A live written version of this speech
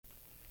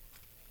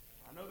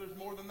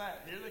more than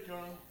that. Here they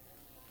come.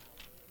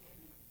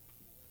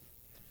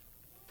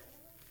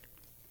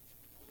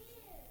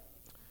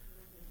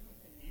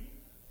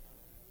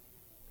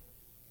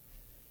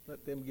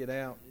 Let them get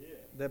out.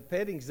 The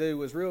petting zoo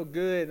was real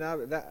good,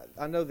 and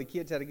I know the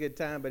kids had a good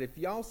time, but if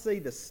y'all see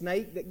the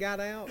snake that got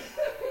out,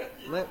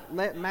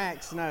 let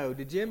Max know.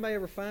 Did anybody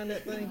ever find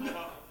that thing?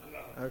 No.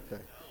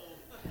 Okay.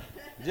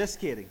 Just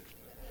kidding.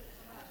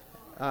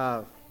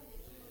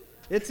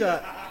 It's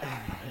a...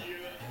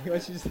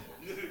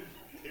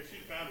 If she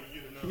found it,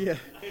 you'd know. Yeah.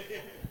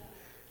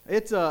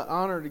 It's an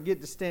honor to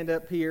get to stand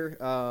up here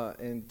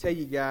and tell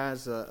you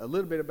guys a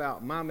little bit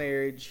about my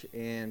marriage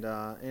and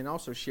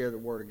also share the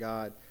Word of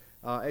God.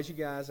 As you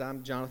guys,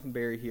 I'm Jonathan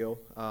Berryhill.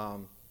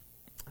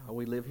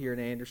 We live here in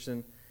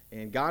Anderson,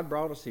 and God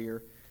brought us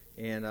here.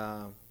 And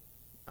I'll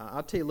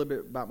tell you a little bit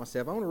about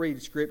myself. I want to read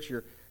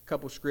a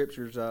couple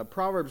scriptures.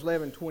 Proverbs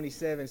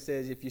 11:27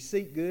 says, "If you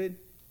seek good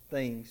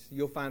things,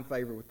 you'll find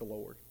favor with the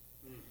Lord."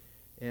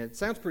 And it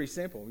sounds pretty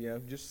simple,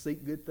 just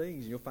seek good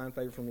things and you'll find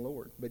favor from the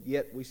Lord. But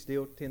yet we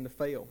still tend to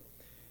fail.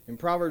 In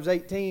Proverbs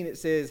 18 it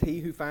says, "He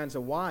who finds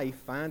a wife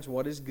finds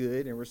what is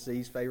good and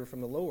receives favor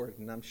from the Lord."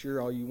 And I'm sure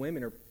all you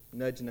women are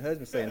nudging the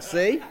husband saying,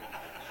 "See?"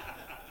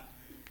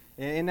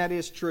 And that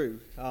is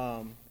true.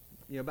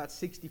 About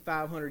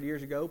 6,500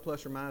 years ago,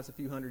 plus or minus a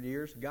few hundred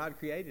years, God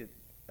created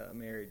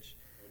marriage.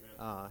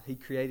 He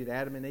created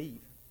Adam and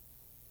Eve.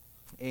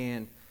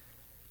 And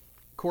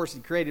of course, He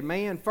created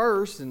man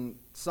first and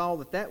saw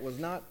that was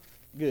not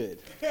good.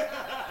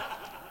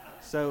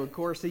 So, of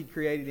course, He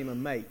created him a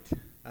mate,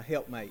 a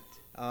helpmate,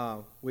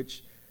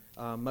 which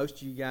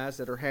most of you guys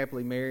that are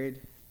happily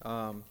married,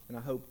 and I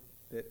hope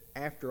that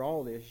after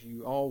all this,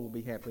 you all will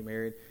be happily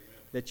married,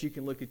 that you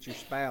can look at your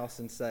spouse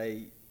and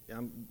say,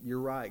 "You're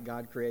right,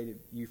 God created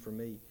you for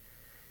me."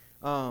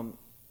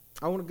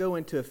 I want to go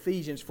into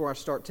Ephesians before I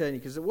start telling you,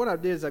 because what I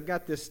did is I've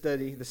got this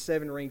study, The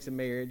 7 Rings of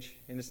Marriage,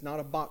 and it's not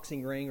a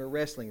boxing ring or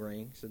wrestling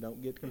ring, so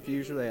don't get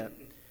confused with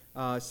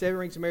that. 7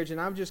 Rings of Marriage, and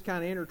I've just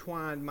kind of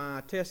intertwined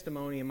my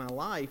testimony and my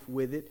life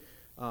with it.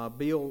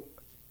 Bill,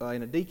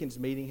 in a deacon's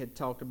meeting, had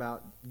talked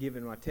about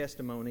giving my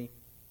testimony,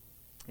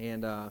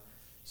 and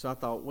so I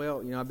thought,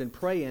 well, I've been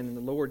praying, and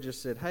the Lord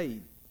just said, "Hey,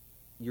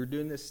 you're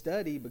doing this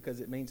study because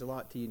it means a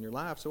lot to you in your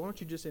life, so why don't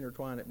you just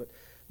intertwine it?" But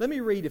let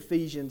me read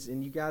Ephesians,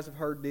 and you guys have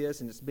heard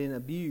this, and it's been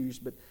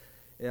abused, but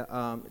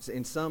it's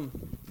in some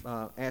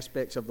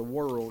aspects of the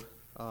world.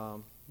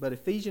 But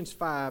Ephesians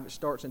 5, it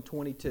starts in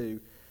 22,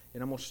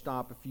 and I'm going to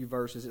stop a few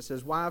verses. It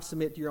says, "Wives,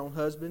 submit to your own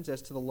husbands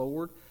as to the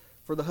Lord.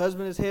 For the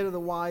husband is head of the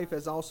wife,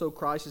 as also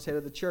Christ is head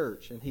of the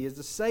church, and He is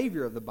the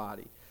Savior of the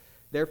body.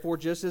 Therefore,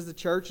 just as the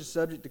church is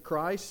subject to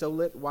Christ, so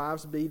let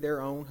wives be to their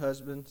own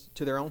husbands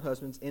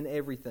in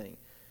everything."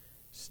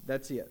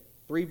 That's it.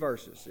 3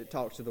 verses. It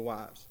talks to the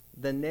wives.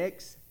 The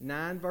next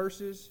 9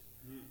 verses,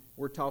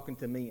 we're talking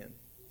to men.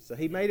 So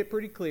He made it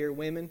pretty clear,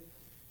 women,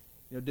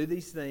 do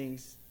these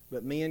things,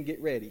 but men, get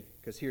ready,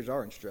 because here's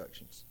our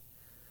instructions.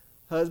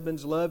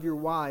 "Husbands, love your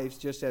wives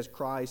just as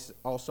Christ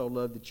also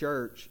loved the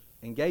church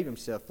and gave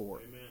Himself for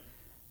it,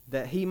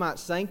 that He might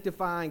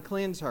sanctify and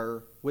cleanse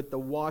her with the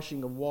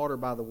washing of water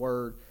by the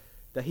word,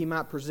 that He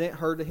might present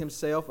her to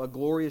Himself a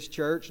glorious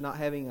church, not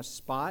having a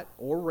spot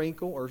or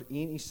wrinkle or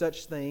any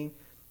such thing,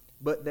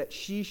 but that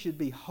she should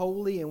be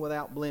holy and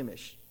without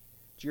blemish."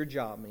 It's your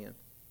job, men.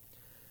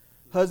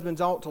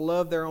 "Husbands ought to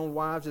love their own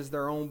wives as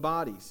their own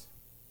bodies.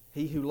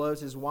 He who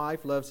loves his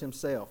wife loves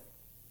himself.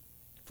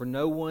 For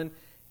no one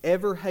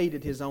ever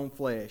hated his own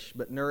flesh,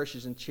 but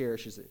nourishes and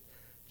cherishes it,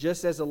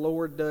 just as the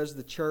Lord does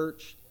the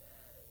church.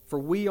 For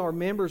we are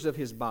members of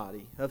His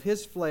body, of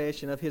His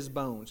flesh, and of His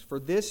bones. For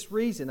this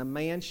reason a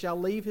man shall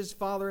leave his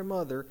father and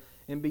mother,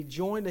 and be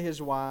joined to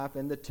his wife,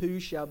 and the two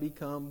shall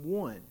become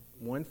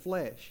one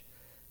flesh.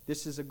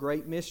 This is a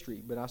great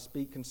mystery, but I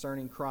speak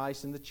concerning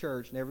Christ and the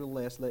church.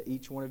 Nevertheless, let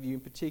each one of you in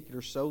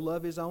particular so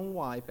love his own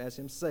wife as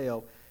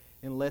himself,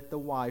 and let the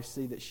wife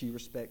see that she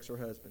respects her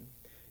husband."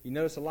 You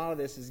notice a lot of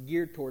this is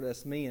geared toward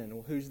us men.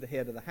 Well, who's the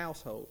head of the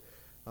household?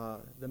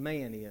 The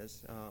man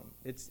is.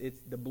 It's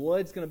the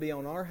blood's going to be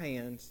on our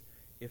hands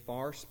if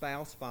our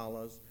spouse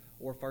follows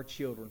or if our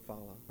children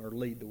follow or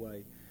lead the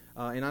way.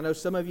 And I know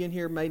some of you in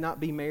here may not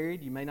be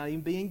married. You may not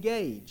even be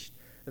engaged.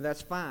 But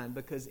that's fine,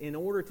 because in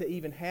order to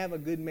even have a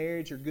good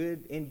marriage or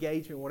good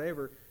engagement,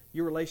 whatever,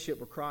 your relationship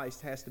with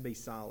Christ has to be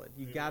solid.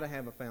 You've got to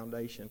have a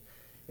foundation.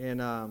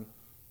 And I'm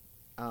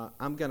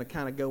going to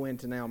kind of go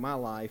into now my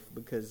life,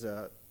 because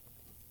it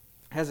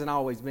hasn't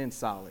always been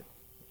solid.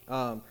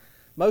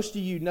 Most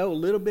of you know a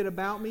little bit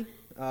about me.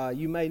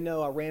 You may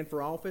know I ran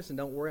for office, and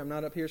don't worry, I'm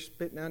not up here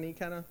spitting out any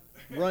kind of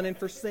running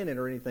for Senate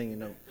or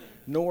anything,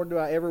 nor do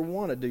I ever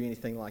want to do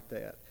anything like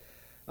that.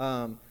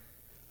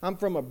 I'm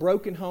from a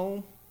broken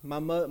home.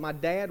 My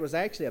dad was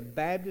actually a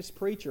Baptist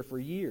preacher for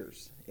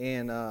years,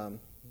 and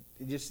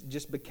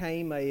just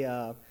became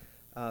a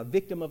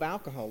victim of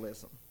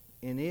alcoholism,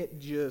 and it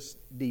just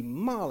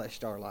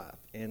demolished our life,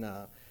 and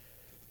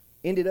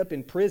ended up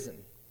in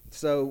prison.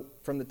 So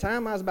from the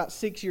time I was about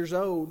 6 years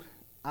old,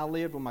 I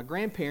lived with my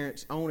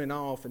grandparents on and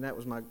off, and that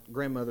was my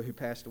grandmother who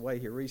passed away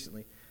here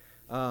recently.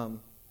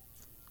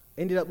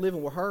 Ended up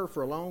living with her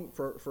for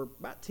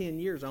about 10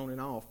 years on and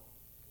off.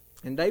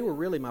 And they were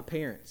really my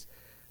parents.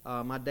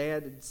 My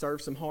dad had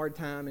served some hard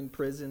time in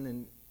prison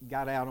and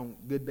got out on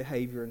good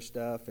behavior and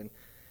stuff. And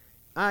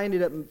I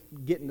ended up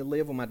getting to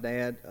live with my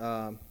dad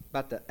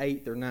about the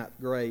 8th or 9th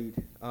grade.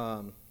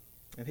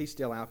 And he's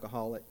still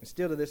alcoholic. And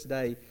still to this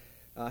day,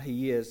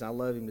 he is. I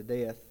love him to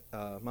death.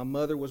 My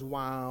mother was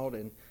wild,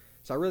 and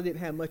so I really didn't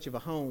have much of a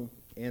home.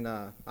 And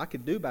I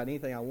could do about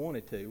anything I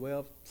wanted to.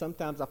 Well,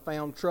 sometimes I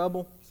found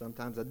trouble.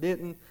 Sometimes I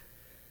didn't.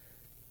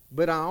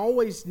 But I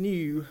always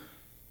knew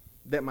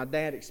that my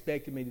dad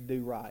expected me to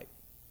do right.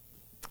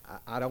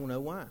 I don't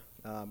know why,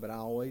 but I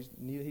always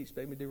knew that he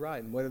expected me to do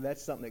right. And whether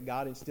that's something that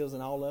God instills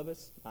in all of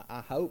us, I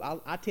hope.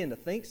 I tend to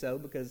think so,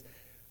 because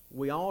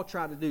we all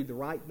try to do the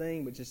right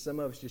thing, but just some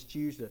of us just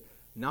choose to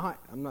not.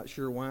 I'm not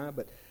sure why.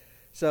 But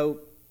so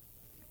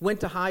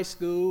went to high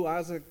school. I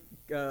was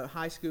a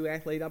high school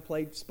athlete. I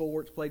played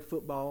sports, played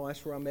football.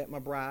 That's where I met my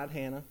bride,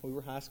 Hannah. We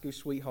were high school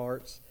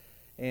sweethearts.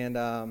 And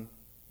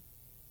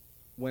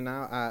when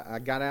I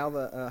got out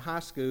of the high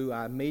school,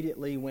 I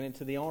immediately went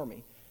into the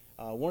Army.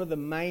 One of the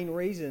main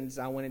reasons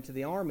I went into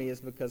the Army is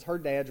because her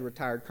dad's a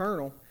retired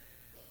colonel.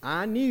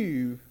 I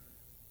knew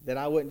that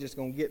I wasn't just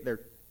going to get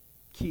their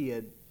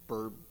kid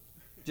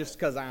just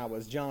because I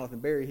was Jonathan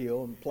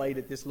Berryhill and played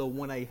at this little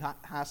 1A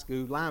high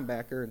school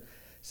linebacker. And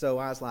so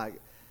I was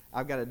like,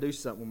 I've got to do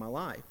something with my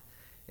life.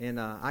 And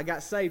I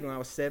got saved when I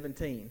was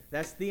 17.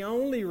 That's the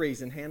only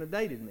reason Hannah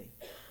dated me,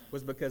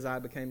 was because I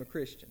became a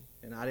Christian.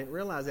 And I didn't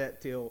realize that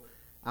till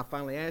I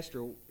finally asked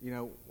her,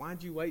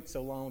 why'd you wait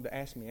so long to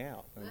ask me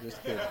out? I'm just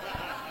kidding.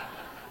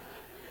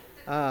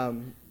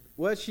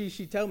 Well,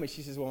 she told me,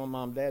 she says, well, my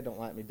mom and dad don't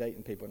like me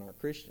dating people that aren't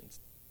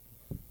Christians.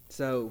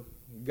 So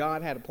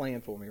God had a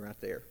plan for me right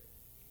there.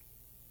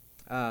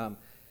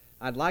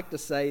 I'd like to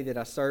say that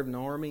I served in the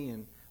Army,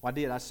 and I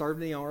did. I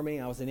served in the Army.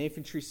 I was an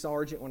infantry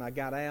sergeant when I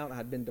got out. I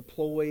had been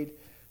deployed,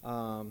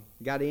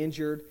 got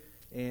injured,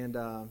 and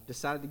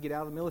decided to get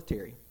out of the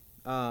military.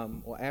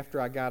 Well, after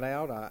I got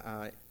out,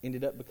 I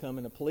ended up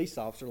becoming a police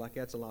officer. Like,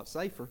 that's a lot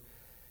safer,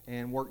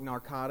 and worked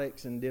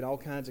narcotics and did all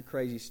kinds of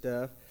crazy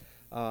stuff.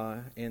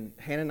 And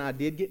Hannah and I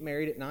did get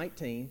married at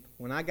 19.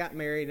 When I got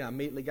married, I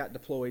immediately got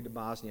deployed to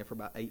Bosnia for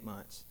about 8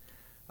 months.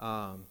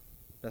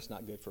 That's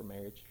not good for a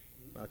marriage,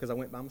 because I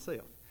went by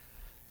myself.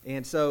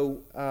 And so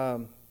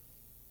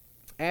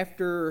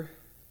after,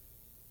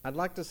 I'd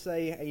like to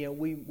say,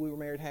 we were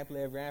married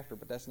happily ever after,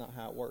 but that's not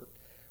how it worked.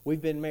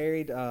 We've been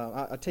married.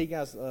 I'll tell you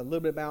guys a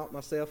little bit about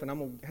myself, and I'm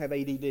going to have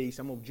ADD,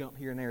 so I'm going to jump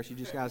here and there, so you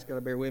just guys got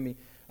to bear with me.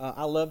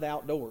 I love the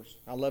outdoors.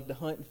 I love to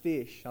hunt and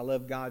fish. I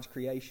love God's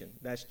creation.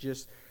 That's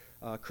just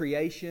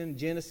creation,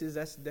 Genesis,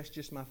 that's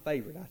just my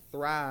favorite. I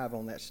thrive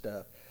on that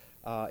stuff.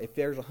 If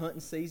there's a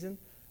hunting season,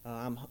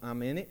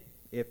 I'm in it.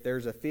 If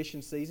there's a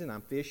fishing season,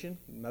 I'm fishing.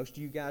 Most of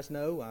you guys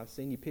know, I've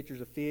seen you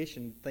pictures of fish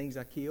and things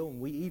I kill, and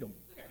we eat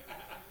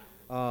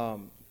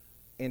them.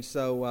 And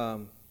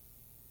so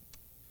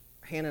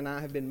Hannah and I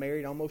have been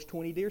married almost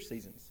 20 deer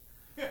seasons.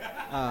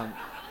 I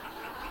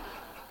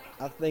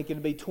think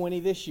it'll be 20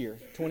 this year.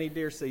 20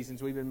 deer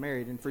seasons we've been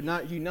married. And for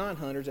you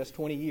non-hunters, that's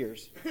 20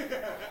 years.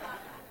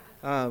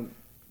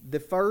 The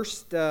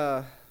first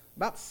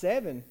about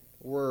 7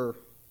 were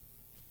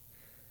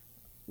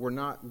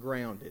not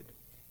grounded.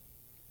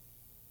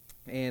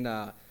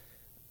 And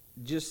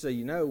just so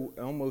you know,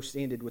 almost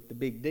ended with the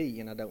big D,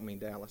 and I don't mean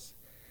Dallas.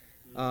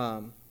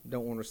 Don't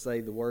want to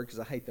say the word because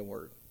I hate the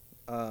word.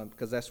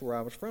 Because that's where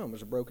I was from,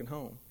 was a broken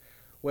home.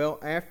 Well,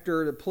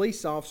 after the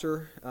police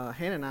officer,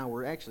 Hannah and I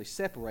were actually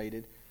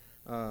separated.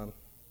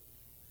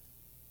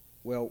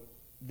 Well,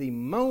 the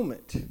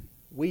moment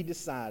we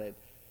decided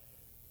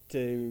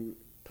to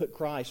put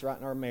Christ right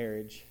in our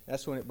marriage,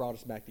 that's when it brought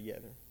us back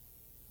together.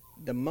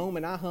 The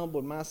moment I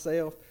humbled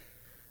myself,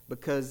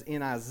 because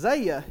in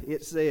Isaiah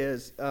it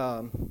says,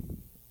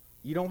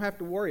 you don't have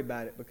to worry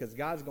about it because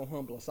God's going to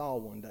humble us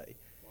all one day.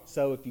 Wow.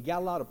 So if you got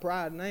a lot of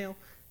pride now,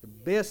 the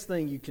best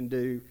thing you can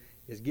do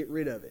is get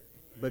rid of it,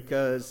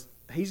 because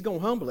He's going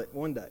to humble it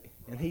one day.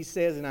 And He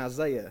says in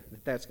Isaiah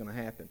that that's going to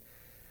happen.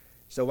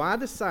 So I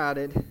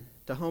decided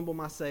to humble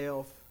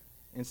myself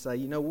and say,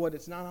 you know what,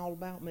 it's not all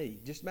about me.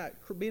 Just about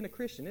being a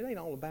Christian, it ain't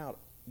all about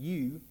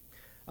you.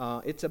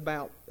 It's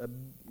about a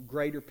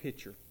greater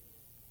picture.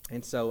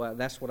 And so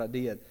that's what I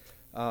did.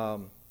 I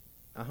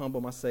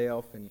humbled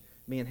myself, and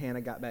me and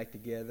Hannah got back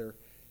together.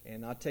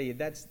 And I'll tell you,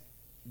 that's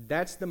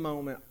the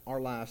moment our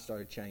lives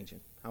started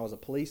changing. I was a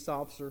police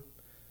officer.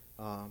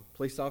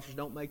 Police officers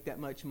don't make that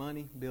much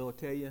money, Bill will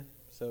tell you.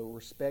 So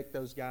respect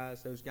those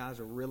guys. Those guys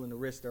are willing to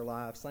risk their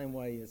lives, same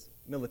way as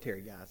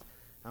military guys.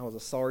 I was a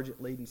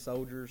sergeant leading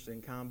soldiers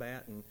in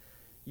combat, and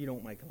you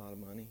don't make a lot of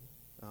money.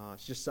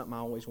 It's just something I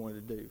always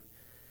wanted to do.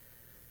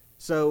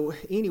 So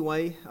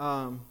anyway,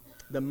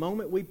 the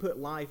moment we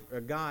put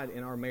God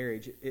in our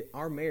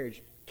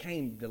marriage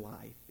came to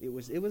life. It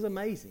was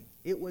amazing.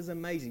 It was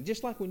amazing.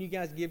 Just like when you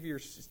guys give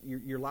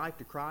your life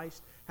to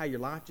Christ, how your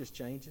life just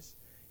changes.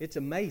 It's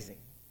amazing.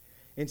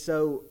 And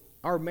so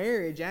our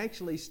marriage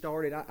actually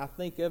started, I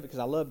think of it because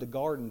I love the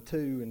garden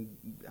too, and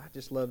I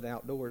just love the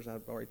outdoors.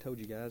 I've already told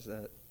you guys.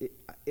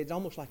 It's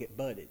almost like it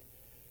budded.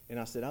 And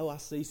I said, I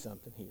see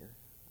something here.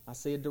 I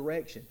see a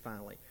direction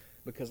finally.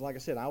 Because like I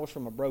said, I was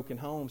from a broken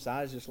home, so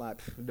I was just like,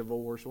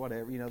 divorce,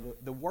 whatever.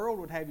 The world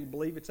would have you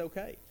believe it's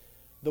okay.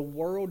 The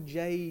world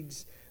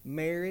jades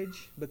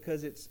marriage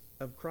because it's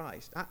of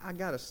Christ. I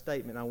got a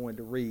statement I wanted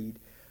to read.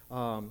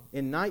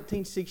 In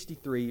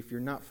 1963, if you're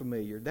not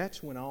familiar,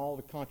 that's when all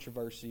the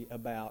controversy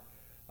about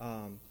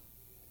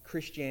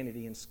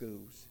Christianity in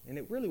schools. And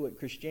it really wasn't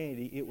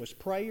Christianity. It was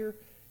prayer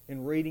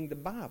and reading the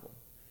Bible.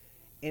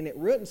 And it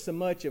wasn't so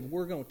much of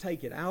we're going to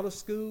take it out of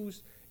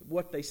schools.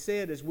 What they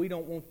said is we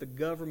don't want the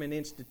government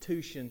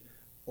institution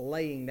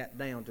laying that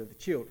down to the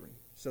children.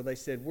 So they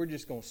said we're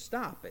just going to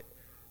stop it.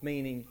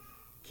 Meaning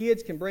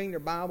kids can bring their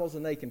Bibles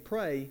and they can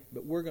pray,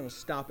 but we're going to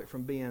stop it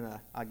from being,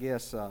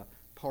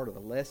 part of the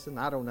lesson.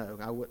 I don't know.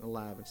 I wasn't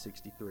alive in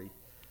 63.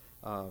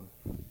 I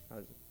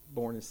was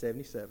born in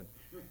 77.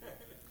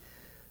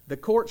 The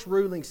court's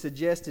ruling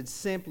suggested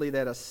simply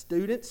that a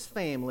student's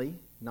family,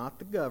 not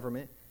the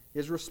government,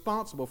 is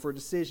responsible for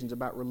decisions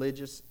about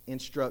religious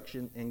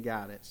instruction and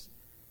guidance.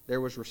 There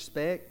was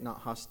respect, not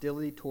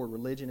hostility toward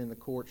religion in the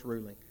court's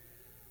ruling.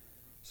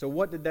 So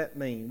what did that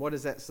mean? What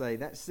does that say?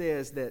 That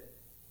says that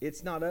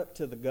it's not up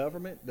to the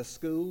government, the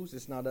schools,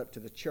 it's not up to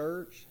the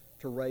church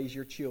to raise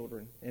your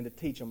children and to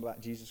teach them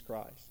about Jesus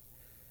Christ.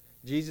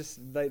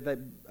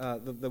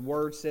 The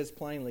word says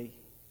plainly,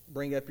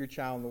 bring up your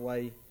child in the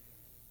way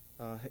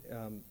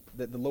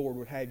that the Lord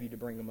would have you to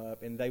bring them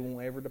up, and they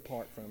won't ever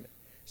depart from it.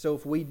 So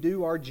if we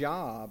do our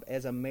job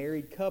as a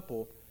married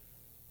couple,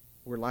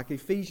 we're like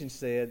Ephesians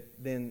said,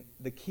 then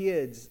the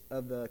kids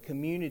of the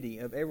community,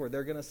 of everywhere,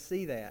 they're going to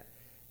see that.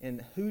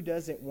 And who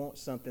doesn't want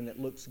something that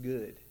looks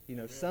good?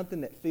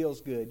 Something that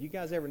feels good. You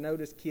guys ever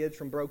notice kids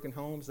from broken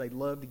homes, they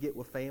love to get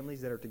with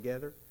families that are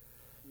together?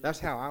 That's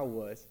how I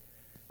was.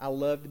 I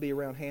loved to be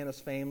around Hannah's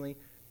family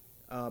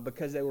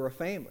because they were a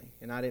family.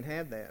 And I didn't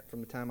have that from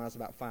the time I was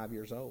about 5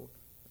 years old.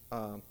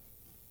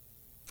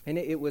 And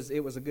it was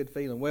a good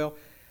feeling. Well,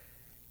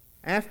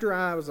 after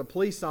I was a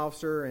police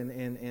officer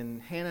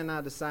and Hannah and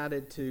I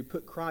decided to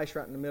put Christ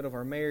right in the middle of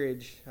our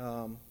marriage,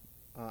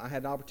 I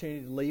had the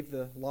opportunity to leave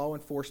the law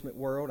enforcement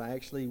world. I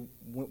actually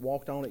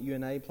walked on at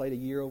UNA, played a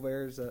year over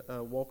there as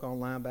a walk-on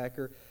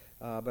linebacker,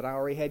 but I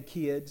already had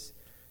kids.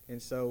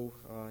 And so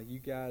you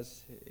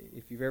guys,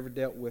 if you've ever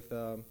dealt with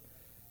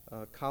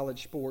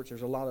college sports,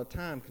 there's a lot of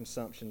time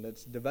consumption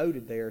that's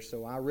devoted there.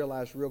 So I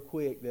realized real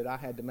quick that I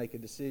had to make a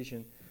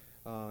decision.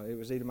 It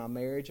was either my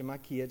marriage and my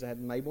kids. I had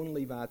Mabel and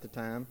Levi at the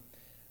time.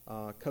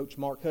 Coach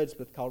Mark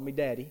Hudspeth called me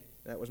Daddy.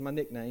 That was my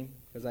nickname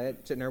because I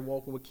had sitting there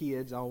walking with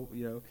kids,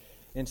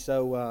 And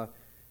so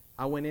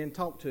I went in and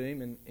talked to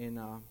him, and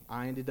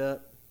I ended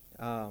up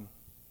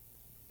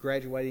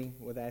graduating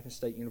with Athens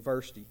State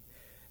University.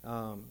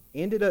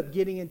 Ended up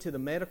getting into the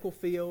medical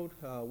field.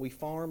 We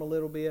farm a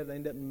little bit.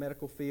 Ended up in the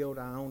medical field.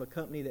 I own a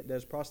company that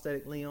does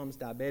prosthetic limbs,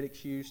 diabetic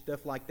shoes,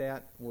 stuff like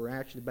that. We're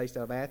actually based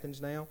out of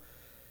Athens now.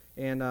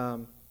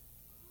 And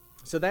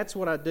so that's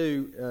what I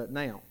do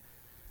now.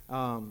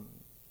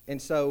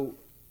 And so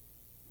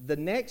the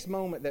next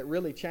moment that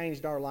really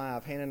changed our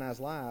life, Hannah and I's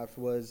life,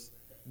 was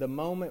the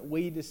moment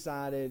we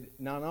decided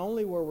not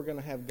only were we going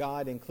to have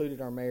God included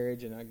in our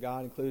marriage and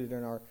God included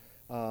in our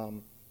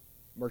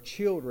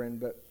children,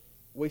 but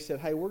we said,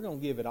 hey, we're going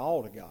to give it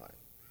all to God.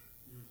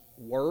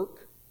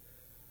 Work.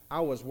 I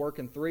was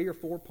working 3 or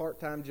 4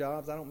 part-time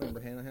jobs. I don't remember,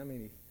 Hannah, how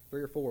many?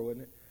 3 or 4,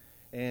 wasn't it?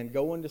 And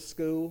going to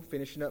school,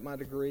 finishing up my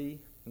degree,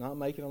 not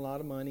making a lot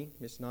of money.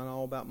 It's not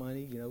all about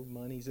money.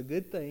 Money's a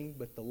good thing,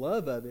 but the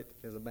love of it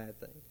is a bad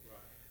thing.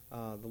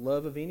 Right. The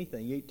love of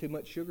anything. You eat too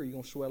much sugar, you're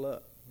going to swell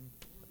up.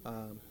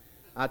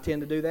 I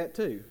tend to do that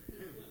too.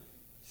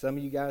 Some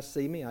of you guys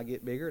see me, I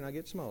get bigger and I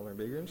get smaller and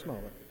bigger and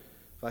smaller.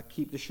 If I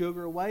keep the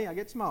sugar away, I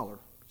get smaller.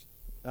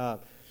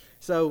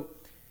 So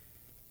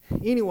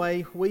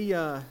anyway, we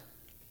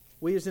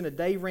was in a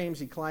Dave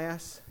Ramsey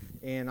class,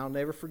 and I'll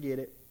never forget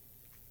it.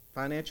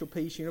 Financial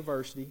Peace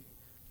University.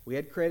 We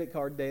had credit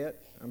card debt.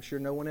 I'm sure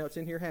no one else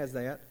in here has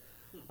that.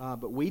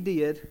 But we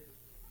did,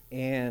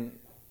 and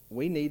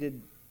we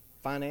needed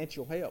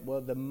financial help.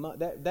 Well,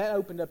 that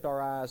opened up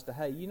our eyes to,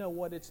 hey, you know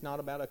what? It's not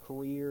about a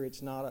career.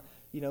 It's not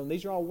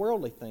these are all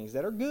worldly things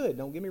that are good.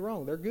 Don't get me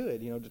wrong. They're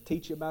good, to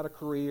teach you about a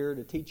career,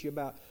 to teach you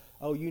about,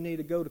 you need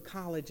to go to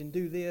college and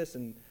do this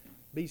and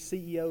be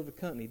CEO of the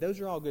company. Those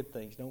are all good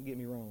things. Don't get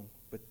me wrong.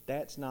 But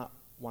that's not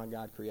why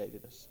God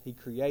created us. He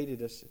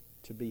created us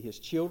to be His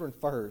children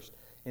first,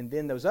 and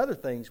then those other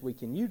things we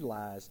can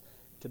utilize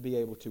to be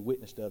able to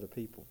witness to other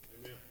people.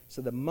 Amen.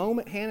 So the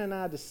moment Hannah and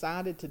I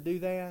decided to do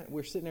that,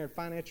 we're sitting there at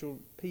Financial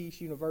Peace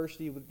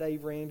University with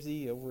Dave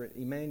Ramsey over at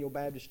Emmanuel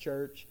Baptist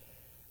Church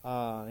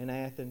in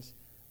Athens.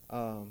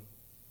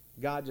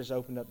 God just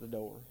opened up the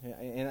door.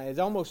 And it's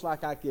almost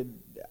like I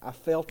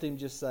felt Him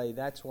just say,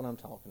 that's what I'm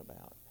talking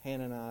about.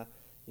 Hannah and I,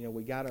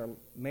 we got our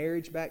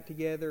marriage back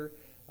together.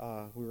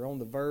 We were on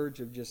the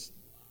verge of just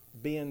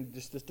being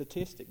just a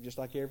statistic, just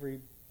like every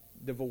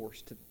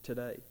divorce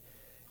today.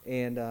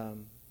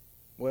 And,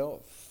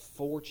 well,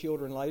 4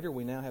 children later,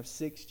 we now have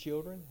 6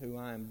 children who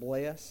I am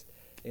blessed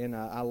and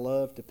I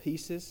love to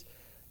pieces.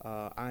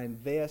 I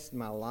invest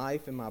my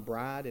life in my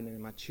bride and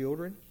in my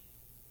children.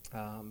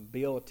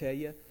 Bill will tell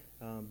you,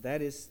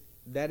 that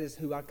is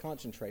who I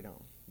concentrate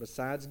on.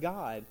 Besides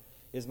God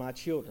is my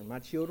children. My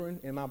children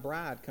and my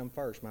bride come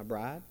first. My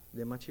bride,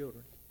 then my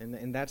children.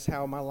 And that's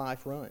how my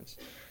life runs.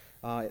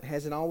 It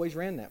hasn't always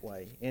ran that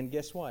way. And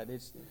guess what?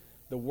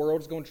 The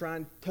world's going to try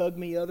and tug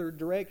me other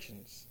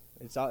directions.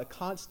 It's a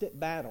constant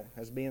battle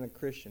as being a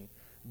Christian.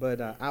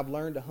 But I've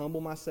learned to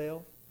humble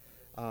myself.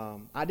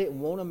 I didn't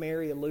want to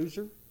marry a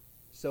loser,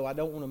 so I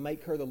don't want to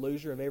make her the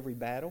loser of every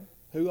battle.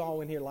 Who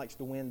all in here likes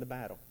to win the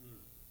battle?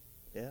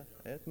 Yeah,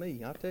 that's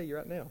me. I'll tell you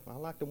right now. I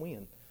like to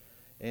win.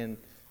 And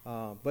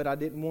but I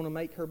didn't want to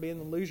make her being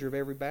the loser of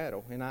every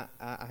battle. And I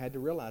had to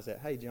realize that.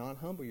 Hey, John,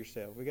 humble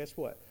yourself. Well, guess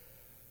what?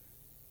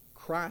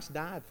 Christ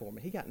died for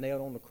me. He got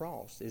nailed on the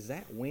cross. Is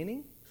that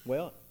winning?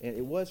 Well,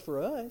 it was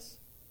for us.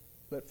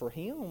 But for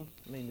him,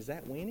 I mean, is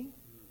that winning?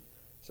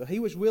 So he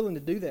was willing to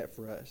do that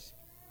for us.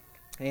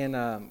 And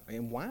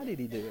why did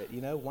he do it? You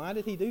know, why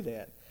did he do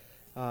that?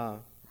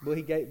 Well,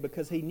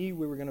 because he knew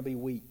we were going to be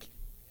weak.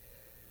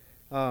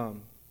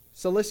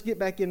 So let's get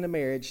back into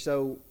marriage.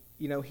 So,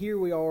 you know, here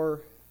we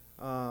are.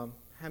 How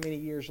many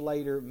years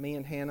later? Me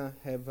and Hannah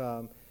have,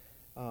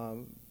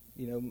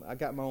 you know, I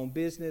got my own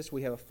business.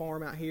 We have a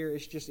farm out here.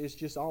 It's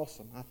just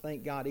awesome. I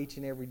thank God each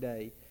and every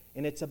day.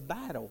 And it's a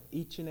battle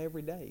each and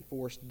every day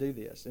for us to do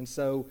this. And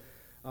so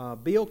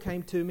Bill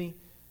came to me,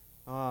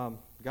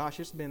 gosh,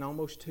 it's been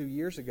almost 2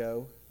 years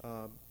ago,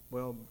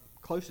 well,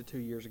 close to 2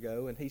 years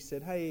ago, and he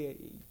said, hey,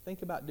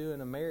 think about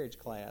doing a marriage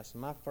class.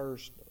 And my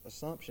first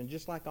assumption,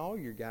 just like all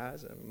your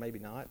guys, maybe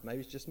not,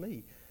 maybe it's just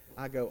me,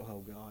 I go,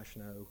 oh gosh,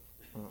 no,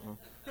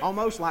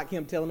 almost like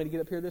him telling me to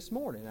get up here this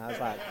morning. I was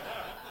like,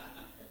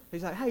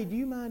 he's like, hey, do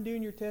you mind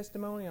doing your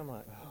testimony? I'm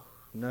like, oh,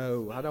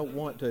 no, I don't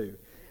want to.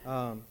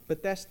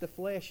 But that's the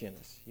flesh in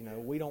us. You know,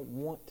 we don't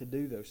want to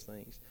do those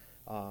things.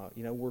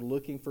 You know, we're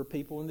looking for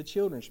people in the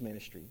children's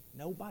ministry.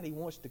 Nobody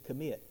wants to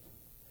commit.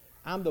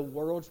 I'm the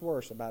world's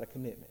worst about a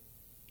commitment.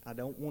 I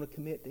don't want to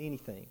commit to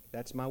anything.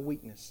 That's my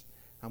weakness.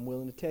 I'm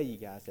willing to tell you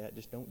guys that.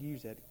 Just don't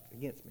use that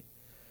against me.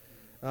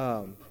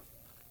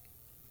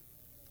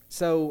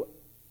 So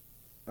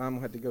I'm going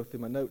to have to go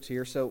through my notes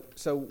here. So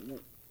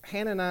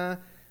Hannah and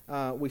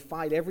I, we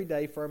fight every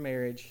day for our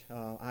marriage.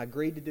 I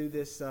agreed to do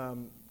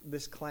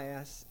this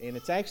class, and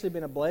it's actually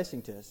been a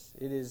blessing to us.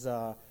 It is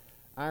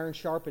iron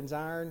sharpens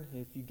iron.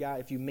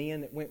 If you men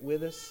that went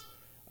with us,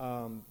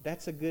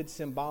 that's a good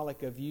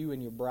symbolic of you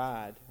and your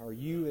bride, or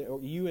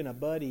you and a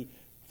buddy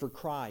for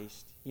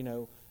Christ. You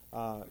know,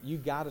 you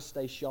got to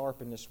stay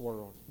sharp in this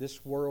world.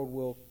 This world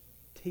will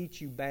teach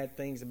you bad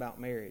things about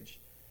marriage.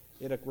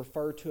 It'll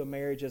refer to a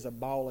marriage as a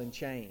ball and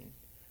chain.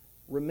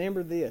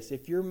 Remember this: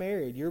 if you're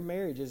married, your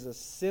marriage is a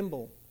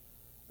symbol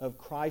of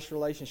Christ's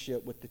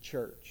relationship with the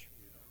church.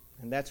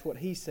 And that's what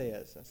he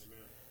says.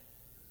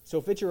 So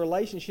if it's a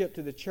relationship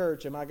to the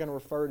church, am I going to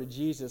refer to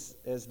Jesus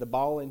as the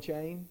ball and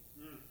chain?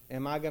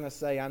 Am I going to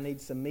say I need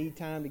some me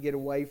time to get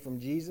away from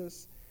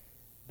Jesus?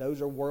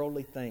 Those are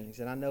worldly things.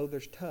 And I know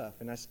there's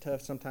tough, and that's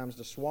tough sometimes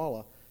to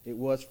swallow. It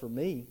was for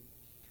me.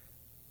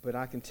 But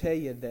I can tell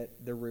you that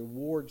the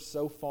reward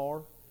so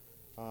far,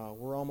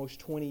 we're almost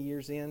 20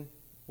 years in.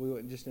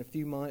 Just in a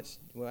few months,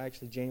 well,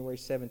 actually January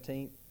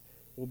 17th,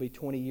 will be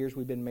 20 years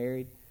we've been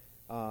married.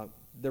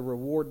 The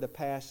reward the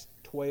past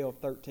 12,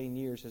 13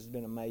 years has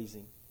been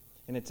amazing.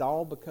 And it's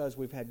all because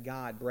we've had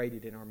God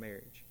braided in our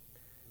marriage.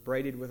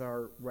 Braided with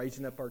our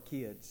raising up our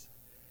kids.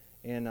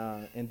 And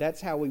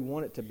that's how we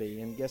want it to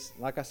be. And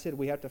like I said,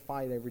 we have to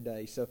fight every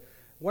day. So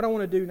what I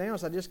want to do now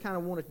is I just kind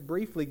of want to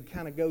briefly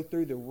kind of go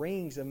through the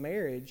rings of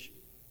marriage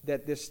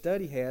that this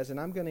study has. And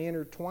I'm going to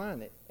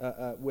intertwine it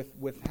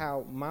with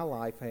how my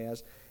life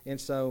has.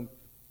 And so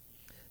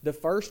the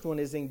first one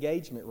is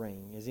engagement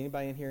ring. Is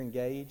anybody in here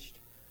engaged?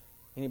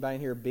 Anybody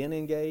in here been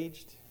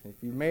engaged? If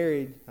you're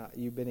married,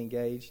 you've been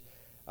engaged.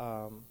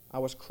 I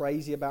was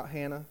crazy about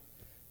Hannah.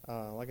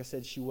 Like I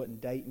said, she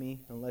wouldn't date me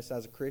unless I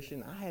was a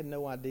Christian. I had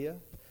no idea.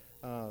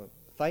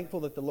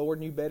 Thankful that the Lord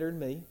knew better than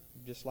me,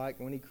 just like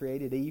when he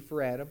created Eve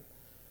for Adam.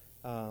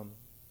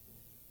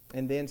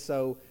 And then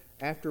so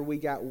after we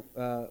got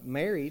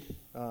married,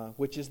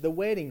 which is the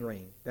wedding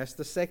ring, that's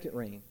the second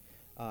ring,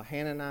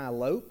 Hannah and I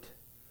eloped,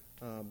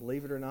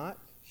 believe it or not.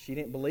 She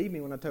didn't believe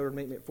me when I told her to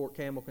meet me at Fort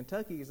Campbell,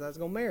 Kentucky, because I was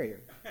going to marry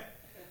her.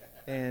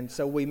 And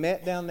so we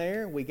met down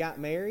there, we got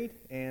married,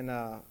 and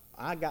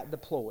I got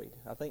deployed.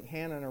 I think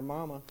Hannah and her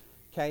mama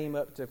came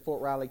up to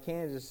Fort Riley,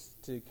 Kansas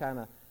to kind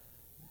of,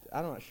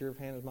 I'm not sure if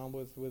Hannah's mom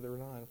was with her or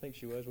not. I think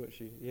she was, wasn't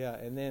she? Yeah,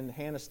 and then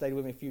Hannah stayed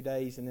with me a few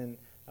days, and then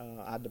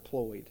I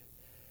deployed.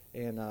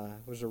 And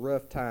it was a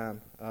rough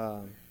time.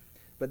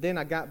 But then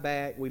I got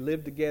back. We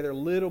lived together a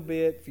little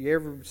bit. If you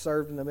ever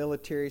served in the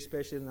military,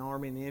 especially in the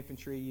Army and the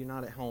infantry, you're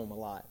not at home a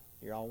lot.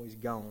 You're always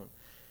gone.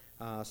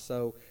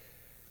 So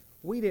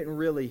we didn't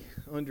really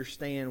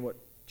understand what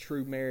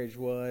true marriage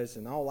was,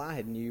 and all I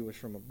had knew was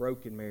from a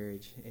broken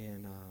marriage.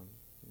 And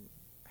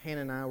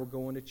Hannah and I were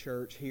going to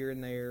church here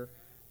and there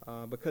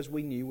because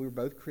we knew we were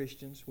both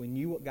Christians. We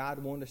knew what God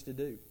wanted us to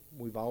do.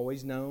 We've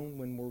always known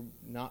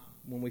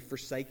when we've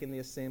forsaken the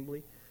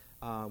assembly.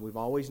 We've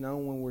always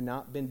known when we're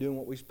not been doing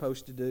what we're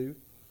supposed to do.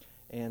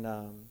 And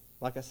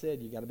like I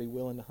said, you got to be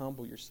willing to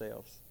humble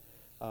yourselves.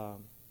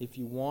 If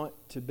you want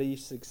to be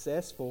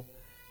successful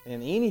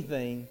in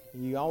anything,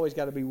 you always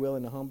got to be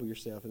willing to humble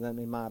yourself, and that's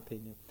in my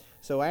opinion.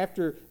 So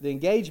after the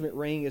engagement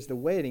ring is the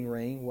wedding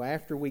ring. Well,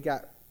 after we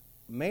got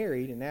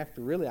married and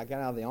after really I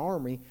got out of the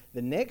Army,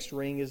 the next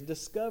ring is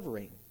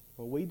discovering.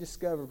 Well, we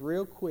discovered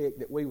real quick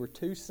that we were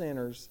two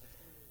sinners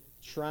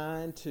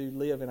trying to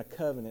live in a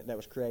covenant that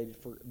was created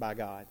by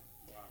God.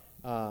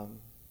 Wow.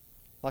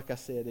 Like I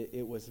said,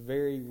 it was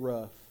very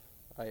rough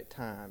at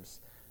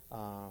times.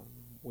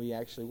 We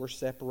actually were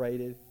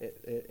separated,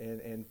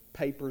 and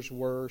papers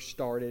were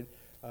started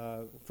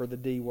for the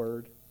D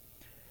word,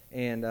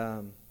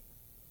 and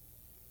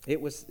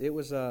it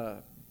was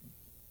a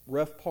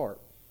rough part.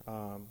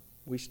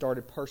 We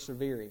started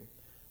persevering.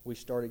 We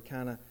started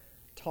kind of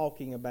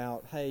talking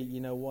about, hey, you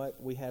know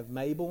what? We have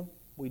Mabel.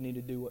 We need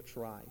to do what's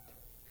right.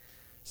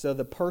 So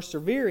the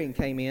persevering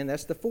came in.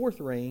 That's the fourth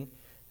ring,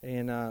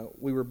 and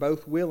we were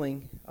both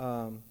willing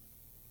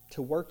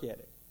to work at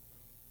it.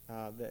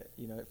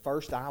 At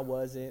first I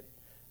wasn't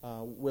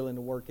willing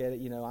to work at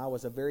it. I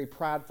was a very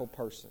prideful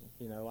person.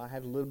 I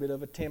had a little bit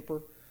of a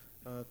temper,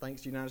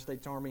 thanks to United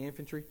States Army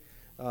Infantry.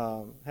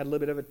 Had a little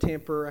bit of a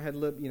temper.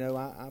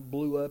 I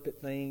blew up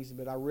at things,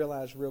 but I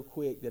realized real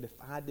quick that if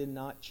I did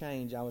not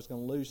change, I was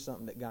going to lose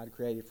something that God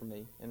created for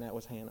me, and that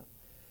was Hannah.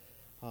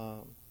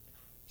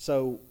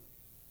 So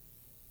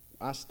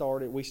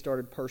we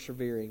started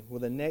persevering. Well,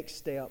 the next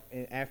step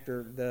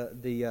after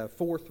the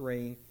fourth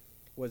ring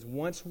was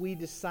once we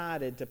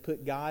decided to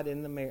put God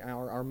in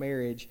our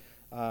marriage,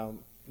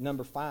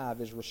 number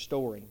 5 is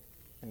restoring.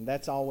 And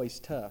that's always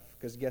tough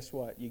because guess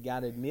what? You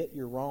got to admit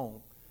you're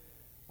wrong.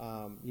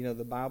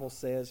 The Bible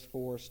says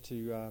for us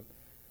to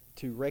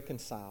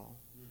reconcile,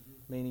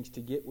 meaning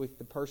to get with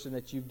the person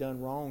that you've done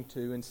wrong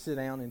to and sit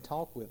down and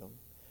talk with them.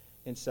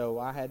 And so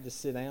I had to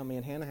sit down, me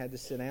and Hannah had to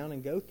sit down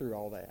and go through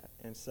all that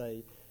and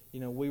say,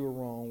 we were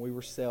wrong, we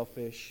were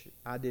selfish,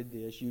 I did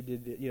this, you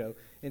did this,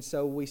 And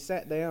so we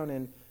sat down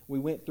and we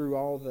went through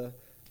all the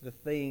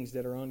things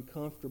that are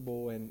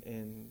uncomfortable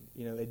and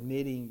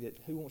admitting that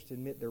who wants to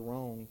admit they're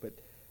wrong. But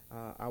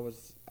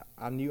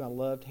I knew I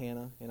loved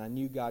Hannah and I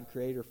knew God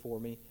created her for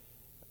me.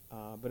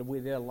 But we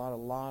did a lot of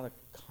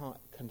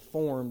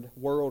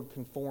world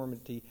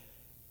conformity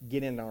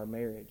get into our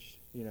marriage.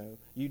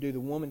 You do the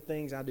woman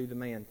things, I do the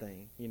man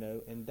thing.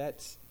 And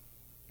that's,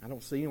 I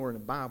don't see anywhere in the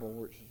Bible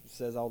where it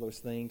says all those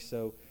things.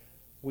 So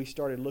we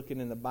started looking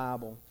in the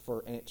Bible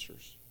for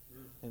answers.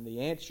 And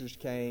the answers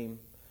came,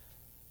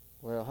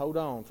 well, hold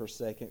on for a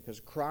second,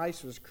 because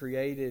Christ was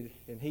created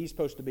and he's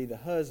supposed to be the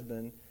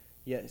husband,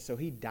 yet so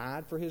he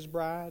died for his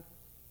bride.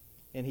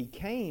 And he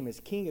came as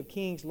King of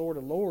Kings, Lord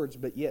of Lords,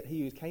 but yet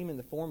he came in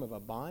the form of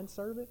a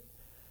bondservant.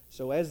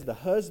 So as the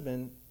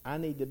husband, I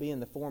need to be in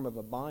the form of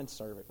a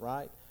bondservant,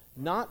 right?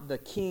 Not the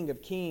King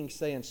of Kings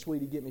saying,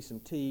 sweetie, get me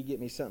some tea, get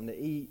me something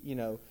to eat.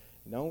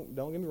 Don't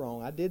get me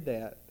wrong, I did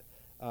that.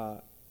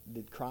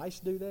 Did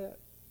Christ do that?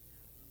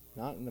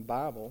 Not in the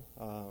Bible.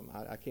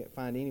 I can't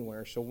find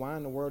anywhere. So why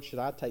in the world should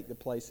I take the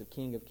place of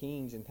King of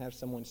Kings and have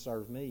someone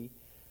serve me?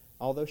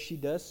 Although she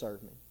does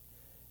serve me.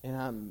 And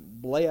I'm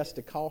blessed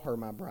to call her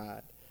my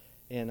bride.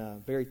 And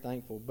very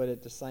thankful. But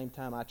at the same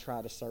time, I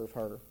try to serve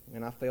her.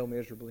 And I fail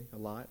miserably a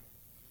lot.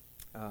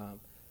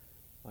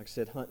 Like I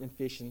said, hunting and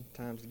fishing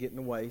times to get in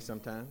the way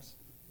sometimes.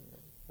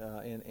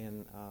 I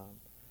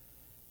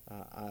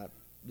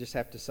just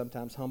have to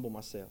sometimes humble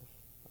myself.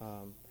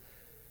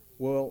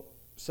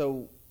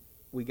 So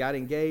we got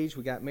engaged,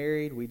 we got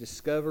married, we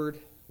discovered,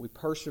 we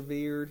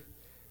persevered,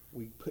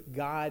 we put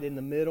God in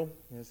the middle.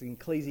 As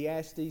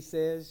Ecclesiastes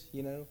says,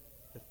 the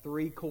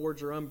 3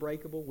 cords are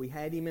unbreakable. We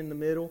had him in the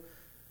middle.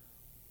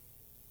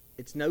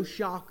 It's no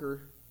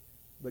shocker,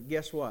 but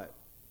guess what?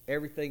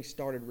 Everything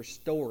started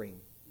restoring.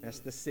 That's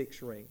the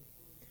 6th ring.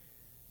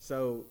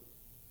 So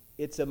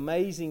it's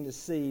amazing to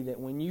see that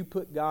when you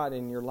put God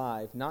in your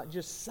life, not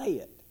just say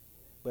it,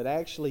 but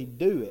actually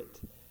do it,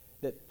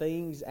 that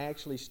things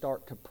actually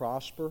start to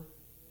prosper.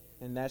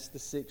 And that's the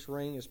 6th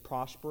ring, is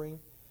prospering.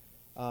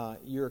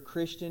 You're a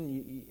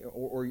Christian,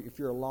 or if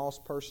you're a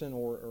lost person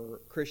or a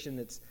Christian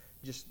that's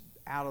just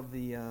out of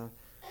the,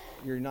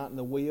 you're not in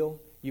the wheel,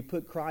 you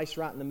put Christ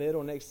right in the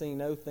middle, next thing you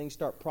know, things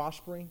start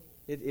prospering.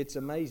 It's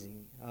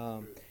amazing.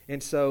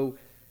 And so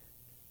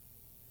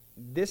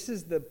this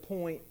is the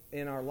point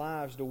in our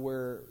lives to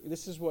where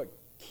this is what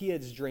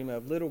kids dream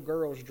of, little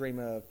girls dream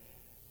of,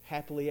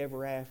 happily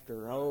ever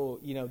after. Oh,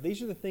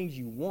 these are the things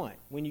you want.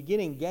 When you get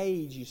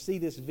engaged, you see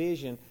this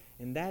vision,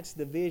 and that's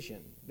the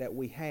vision that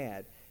we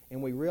had.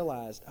 And we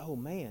realized, oh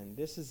man,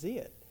 this is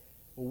it.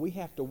 Well, we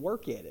have to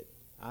work at it.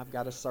 I've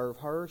got to serve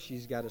her.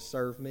 She's got to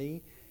serve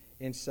me.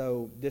 And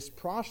so this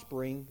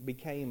prospering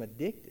became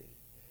addicted.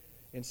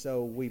 And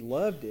so we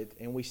loved it,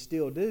 and we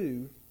still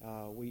do.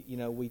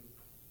 We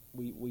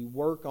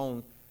work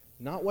on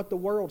not what the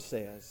world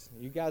says.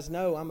 You guys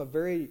know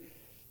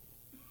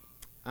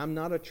I'm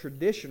not a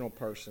traditional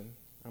person.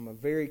 I'm a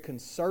very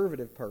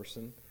conservative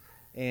person,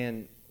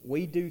 and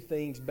we do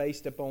things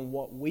based upon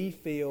what we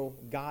feel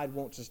God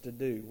wants us to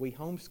do. We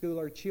homeschool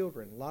our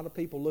children. A lot of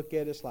people look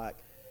at us like,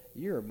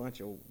 you're a bunch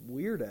of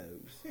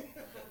weirdos.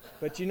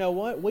 But you know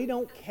what? We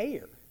don't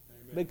care.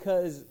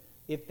 Because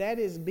if that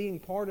is being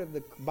part of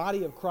the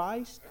body of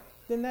Christ,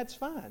 then that's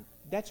fine.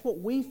 That's what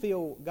we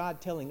feel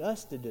God telling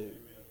us to do.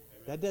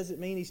 That doesn't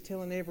mean He's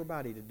telling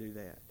everybody to do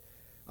that.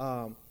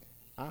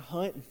 I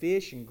hunt and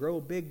fish and grow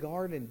a big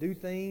garden and do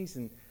things,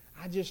 and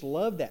I just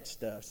love that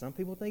stuff. Some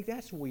people think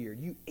that's weird.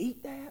 You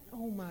eat that?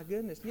 Oh my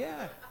goodness.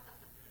 Yeah,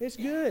 it's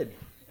good.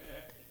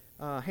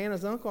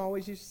 Hannah's uncle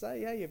always used to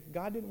say, hey, if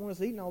God didn't want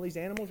us eating all these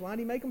animals, why did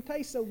He make them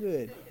taste so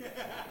good?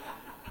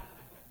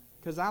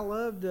 Because I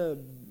love to,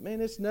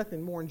 man, it's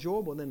nothing more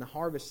enjoyable than to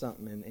harvest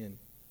something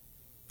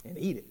and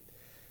eat it.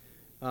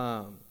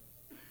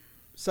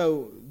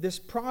 So this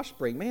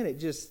prospering, man,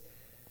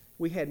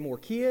 we had more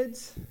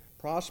kids,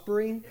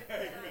 prospering.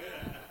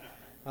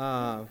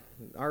 Our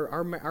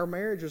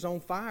marriage was on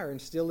fire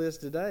and still is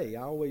today.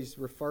 I always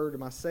refer to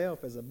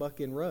myself as a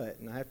buck-in rut,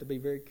 and I have to be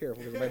very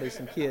careful because there may be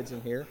some kids in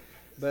here.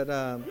 But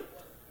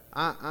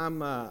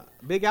I'm a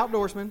big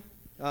outdoorsman,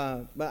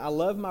 but I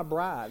love my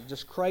bride,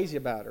 just crazy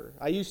about her.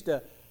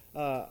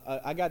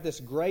 I got this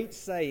great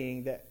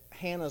saying that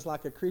Hannah's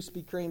like a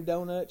Krispy Kreme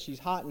donut. She's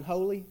hot and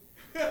holy.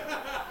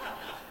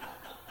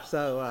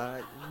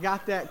 So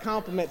got that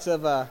compliments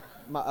of a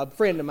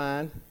friend of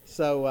mine.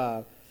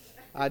 So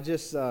I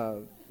just,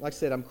 like I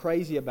said, I'm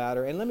crazy about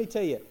her. And let me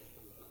tell you,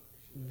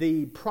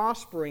 the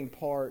prospering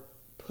part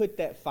put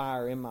that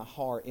fire in my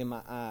heart, in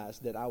my eyes,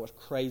 that I was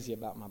crazy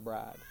about my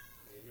bride.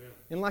 Amen.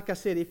 And like I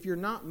said, if you're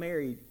not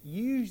married,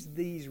 use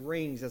these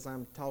rings as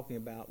I'm talking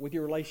about with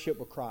your relationship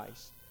with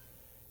Christ.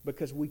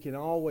 Because we can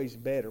always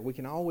better. We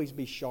can always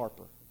be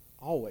sharper.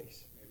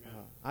 Always.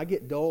 I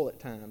get dull at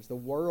times. The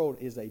world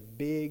is a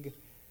big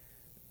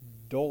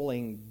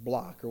dulling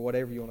block, or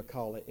whatever you want to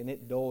call it, and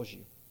it dulls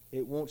you.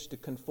 It wants to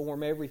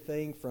conform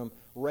everything from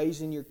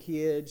raising your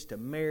kids to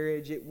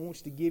marriage. It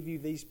wants to give you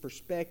these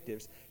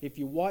perspectives. If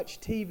you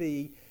watch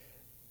TV,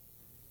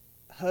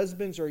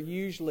 husbands are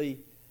usually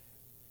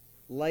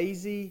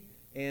lazy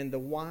and the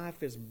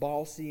wife is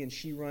bossy and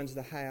she runs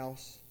the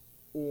house.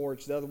 Or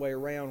it's the other way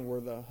around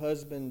where the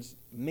husband's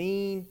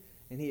mean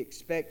and he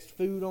expects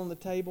food on the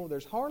table.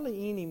 There's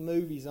hardly any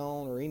movies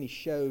on or any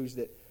shows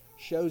that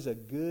shows a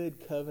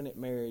good covenant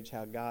marriage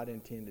how God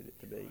intended it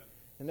to be.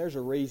 And there's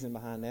a reason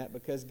behind that,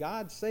 because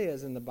God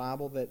says in the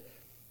Bible that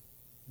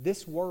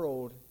this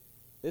world,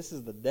 this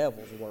is the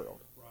devil's world.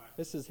 Right.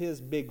 This is his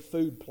big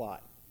food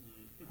plot.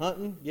 Mm-hmm.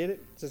 Hunting, get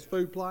it? It's his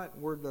food plot.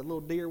 We're the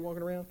little deer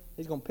walking around.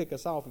 He's going to pick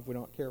us off if we're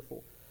not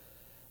careful.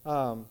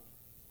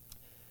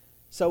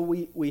 So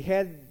we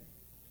had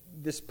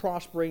this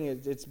prospering.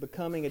 It's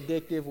becoming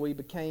addictive.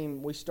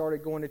 We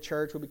started going to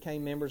church. We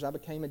became members. I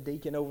became a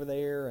deacon over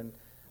there,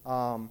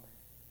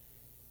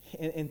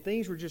 and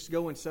things were just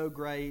going so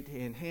great.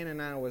 And Hannah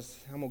and I'm going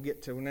to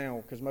get to now,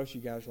 because most of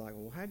you guys are like,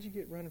 well, how'd you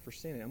get running for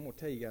Senate? I'm going to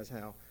tell you guys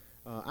how.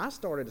 I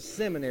started a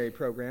seminary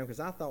program because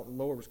I thought the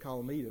Lord was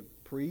calling me to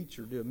preach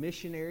or do a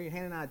missionary.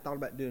 Hannah and I thought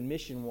about doing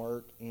mission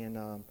work,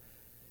 and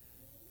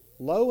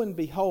lo and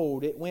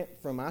behold, it went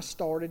from, I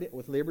started it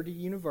with Liberty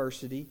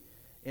University,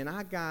 and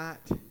I got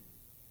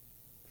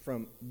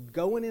from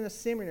going in a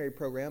seminary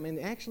program and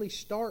actually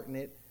starting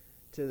it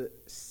to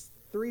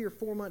 3 or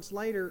 4 months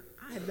later,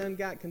 I had done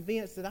got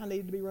convinced that I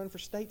needed to be running for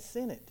state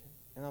senate.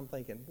 And I'm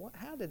thinking,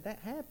 how did that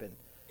happen?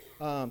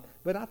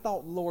 But I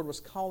thought the Lord was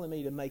calling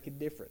me to make a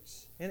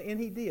difference. And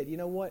He did. You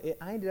know what?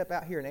 I ended up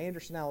out here in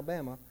Anderson,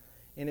 Alabama,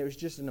 and it was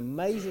just an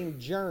amazing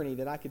journey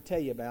that I could tell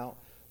you about.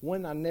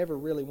 One I never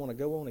really want to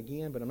go on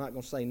again, but I'm not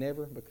going to say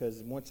never,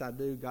 because once I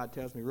do, God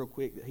tells me real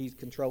quick that He's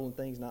controlling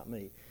things, not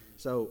me.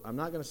 So I'm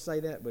not going to say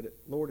that, but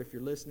Lord, if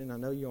you're listening, I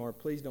know you are,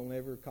 please don't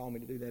ever call me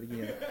to do that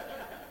again.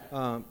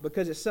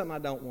 Because it's something I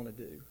don't want to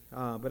do.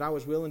 But I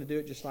was willing to do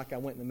it just like I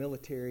went in the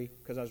military,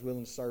 because I was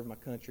willing to serve my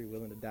country,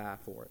 willing to die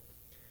for it.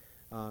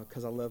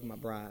 Because I love my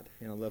bride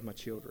and I love my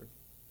children.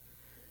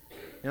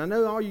 And I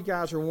know all you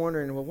guys are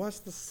wondering, well, what's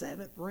the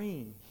seventh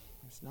ring?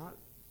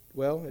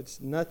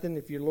 It's nothing,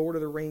 if you're Lord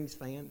of the Rings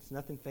fan, it's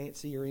nothing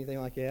fancy or anything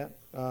like that.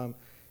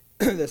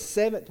 The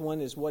seventh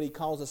one is what He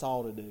calls us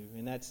all to do,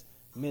 and that's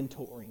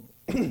mentoring.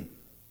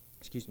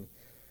 Excuse me.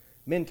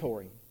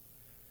 Mentoring.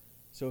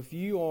 So if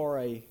you are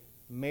a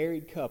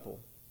married couple,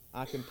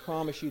 I can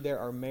promise you there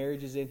are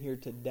marriages in here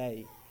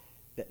today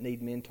that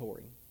need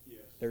mentoring. Yes.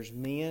 There's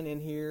men in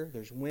here,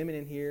 there's women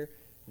in here.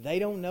 They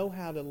don't know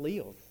how to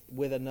live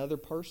with another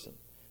person.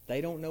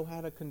 They don't know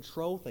how to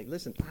control things.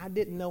 Listen, I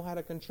didn't know how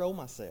to control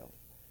myself.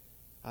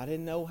 I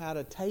didn't know how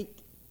to take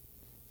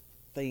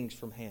things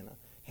from Hannah.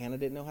 Hannah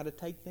didn't know how to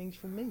take things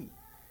from me.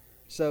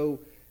 So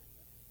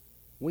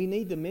we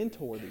need to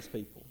mentor these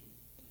people.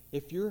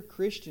 If you're a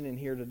Christian in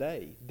here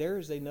today, there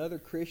is another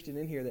Christian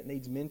in here that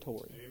needs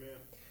mentoring. Amen.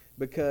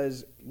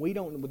 Because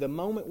the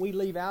moment we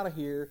leave out of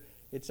here,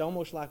 It's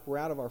almost like we're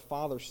out of our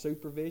Father's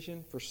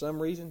supervision for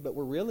some reason, but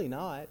we're really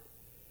not.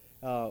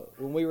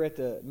 When we were at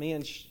the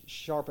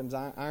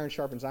iron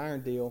sharpens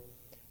iron deal,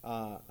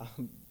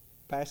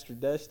 Pastor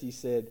Dusty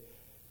said,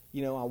 I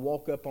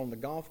walk up on the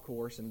golf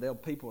course and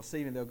people will see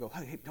me and they'll go,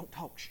 hey, don't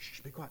talk,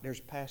 shh, be quiet, there's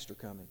a pastor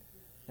coming.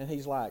 And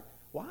he's like,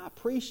 well, I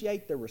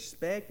appreciate the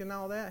respect and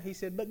all that. He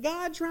said, but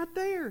God's right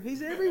there.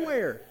 He's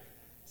everywhere.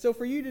 So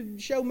for you to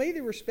show me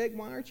the respect,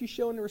 why aren't you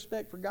showing the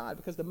respect for God?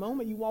 Because the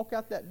moment you walk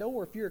out that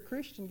door, if you're a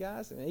Christian,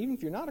 guys, and even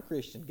if you're not a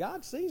Christian,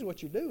 God sees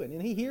what you're doing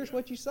and He hears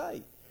what you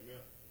say. Amen.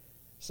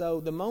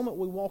 So the moment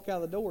we walk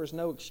out the door is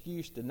no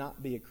excuse to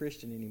not be a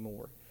Christian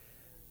anymore.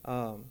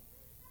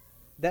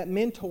 That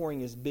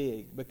mentoring is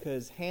big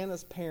because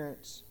Hannah's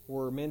parents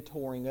were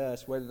mentoring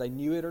us, whether they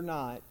knew it or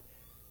not,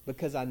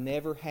 because I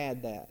never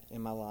had that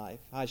in my life.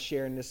 I was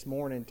sharing this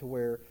morning to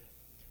where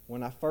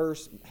when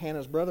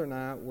Hannah's brother and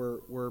I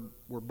were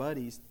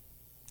buddies,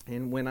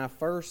 and when I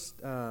first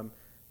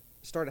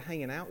started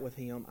hanging out with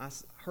him,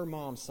 her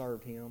mom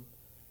served him.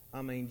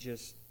 I mean,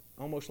 just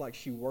almost like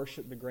she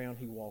worshiped the ground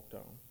he walked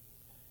on.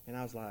 And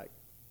I was like,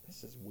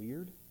 this is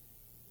weird.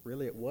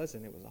 Really, it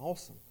wasn't. It was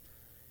awesome.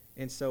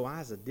 And so I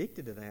was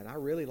addicted to that. I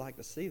really like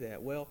to see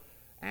that. Well,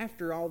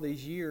 after all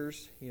these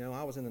years,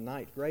 I was in the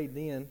 9th grade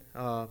then.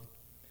 I'll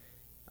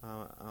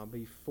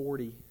be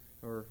 40,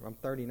 or I'm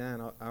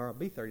 39. I'll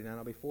be 39.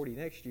 I'll be 40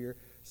 next year.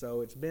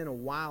 So it's been a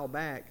while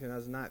back when I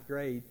was in 9th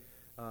grade.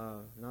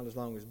 Not as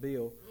long as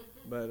Bill,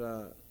 but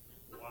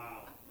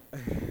wow.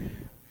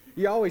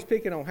 You're always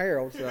picking on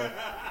Harold.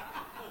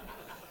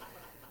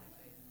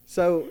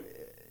 So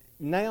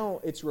now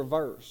it's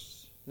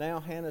reversed.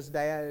 Now Hannah's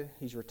dad,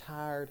 he's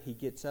retired. He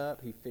gets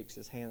up. He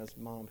fixes Hannah's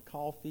mom's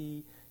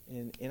coffee.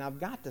 And I've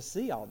got to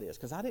see all this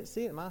because I didn't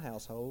see it in my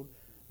household.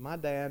 My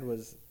dad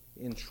was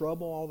in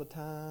trouble all the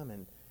time,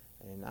 and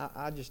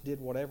I just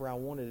did whatever I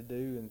wanted to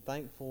do. And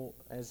thankful,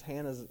 as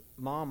Hannah's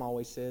mom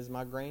always says,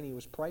 my granny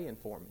was praying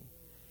for me.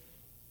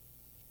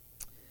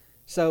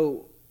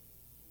 So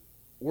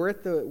we're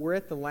at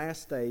the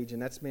last stage, and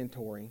that's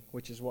mentoring,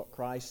 which is what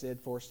Christ said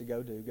for us to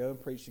go do. Go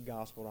and preach the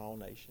gospel to all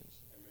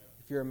nations.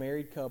 If you're a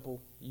married couple,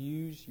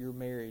 use your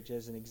marriage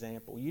as an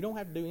example. You don't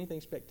have to do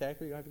anything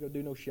spectacular. You don't have to go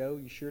do no show.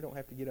 You sure don't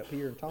have to get up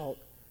here and talk.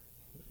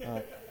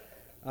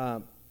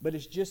 But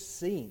it's just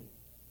seeing.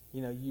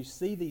 You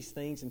see these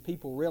things and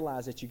people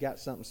realize that you got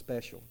something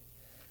special.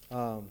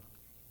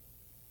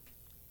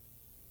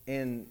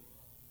 And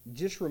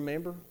just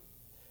remember,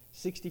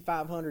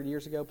 6,500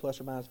 years ago,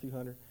 plus or minus a few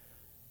hundred,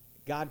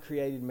 God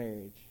created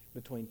marriage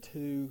between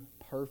two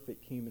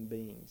perfect human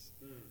beings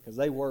because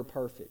they were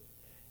perfect.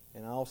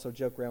 And I also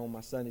joke around with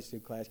my Sunday school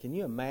class. Can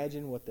you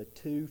imagine what the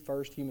two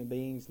first human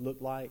beings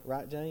looked like?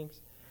 Right,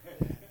 James?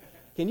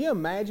 Can you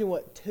imagine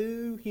what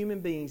two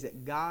human beings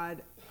that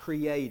God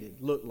created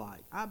looked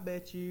like? I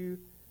bet you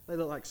they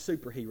look like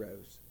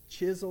superheroes.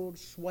 Chiseled,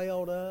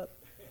 swelled up,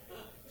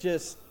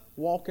 just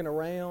walking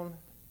around.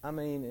 I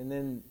mean, and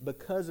then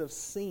because of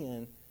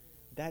sin,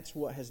 that's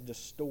what has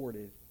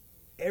distorted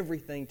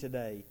everything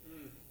today.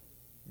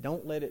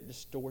 Don't let it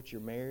distort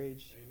your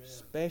marriage. Amen.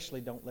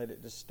 Especially don't let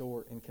it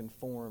distort and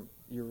conform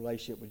your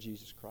relationship with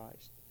Jesus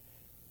Christ.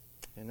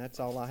 And that's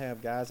all I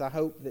have, guys. I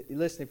hope that,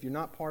 listen, if you're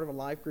not part of a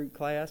life group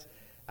class,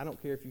 I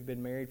don't care if you've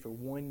been married for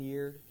 1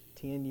 year,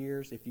 10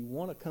 years. If you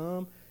want to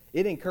come,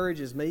 it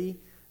encourages me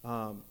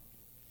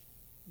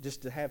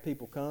just to have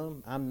people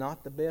come. I'm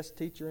not the best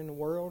teacher in the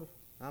world.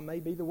 I may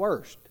be the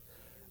worst.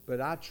 But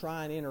I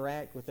try and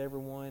interact with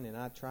everyone, and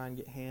I try and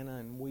get Hannah,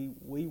 and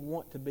we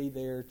want to be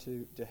there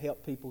to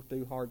help people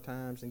through hard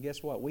times. And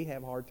guess what? We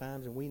have hard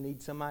times, and we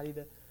need somebody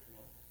to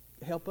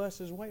help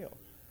us as well.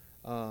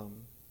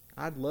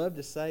 I'd love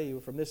to say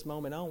from this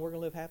moment on, we're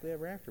going to live happily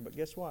ever after. But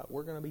guess what?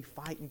 We're going to be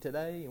fighting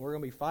today, and we're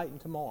going to be fighting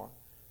tomorrow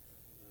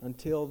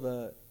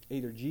until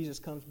either Jesus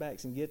comes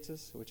back and gets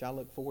us, which I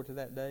look forward to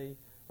that day,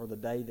 or the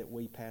day that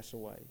we pass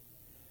away.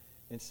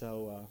 And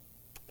so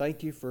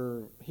thank you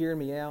for hearing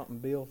me out.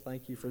 And Bill,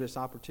 thank you for this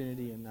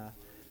opportunity. And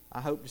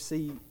I hope to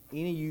see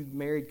any of you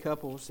married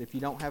couples, if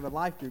you don't have a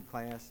life group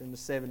class, in the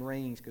 7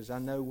 Rings, because I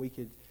know we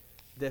could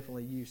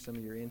definitely use some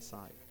of your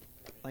insight.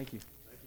 Thank you.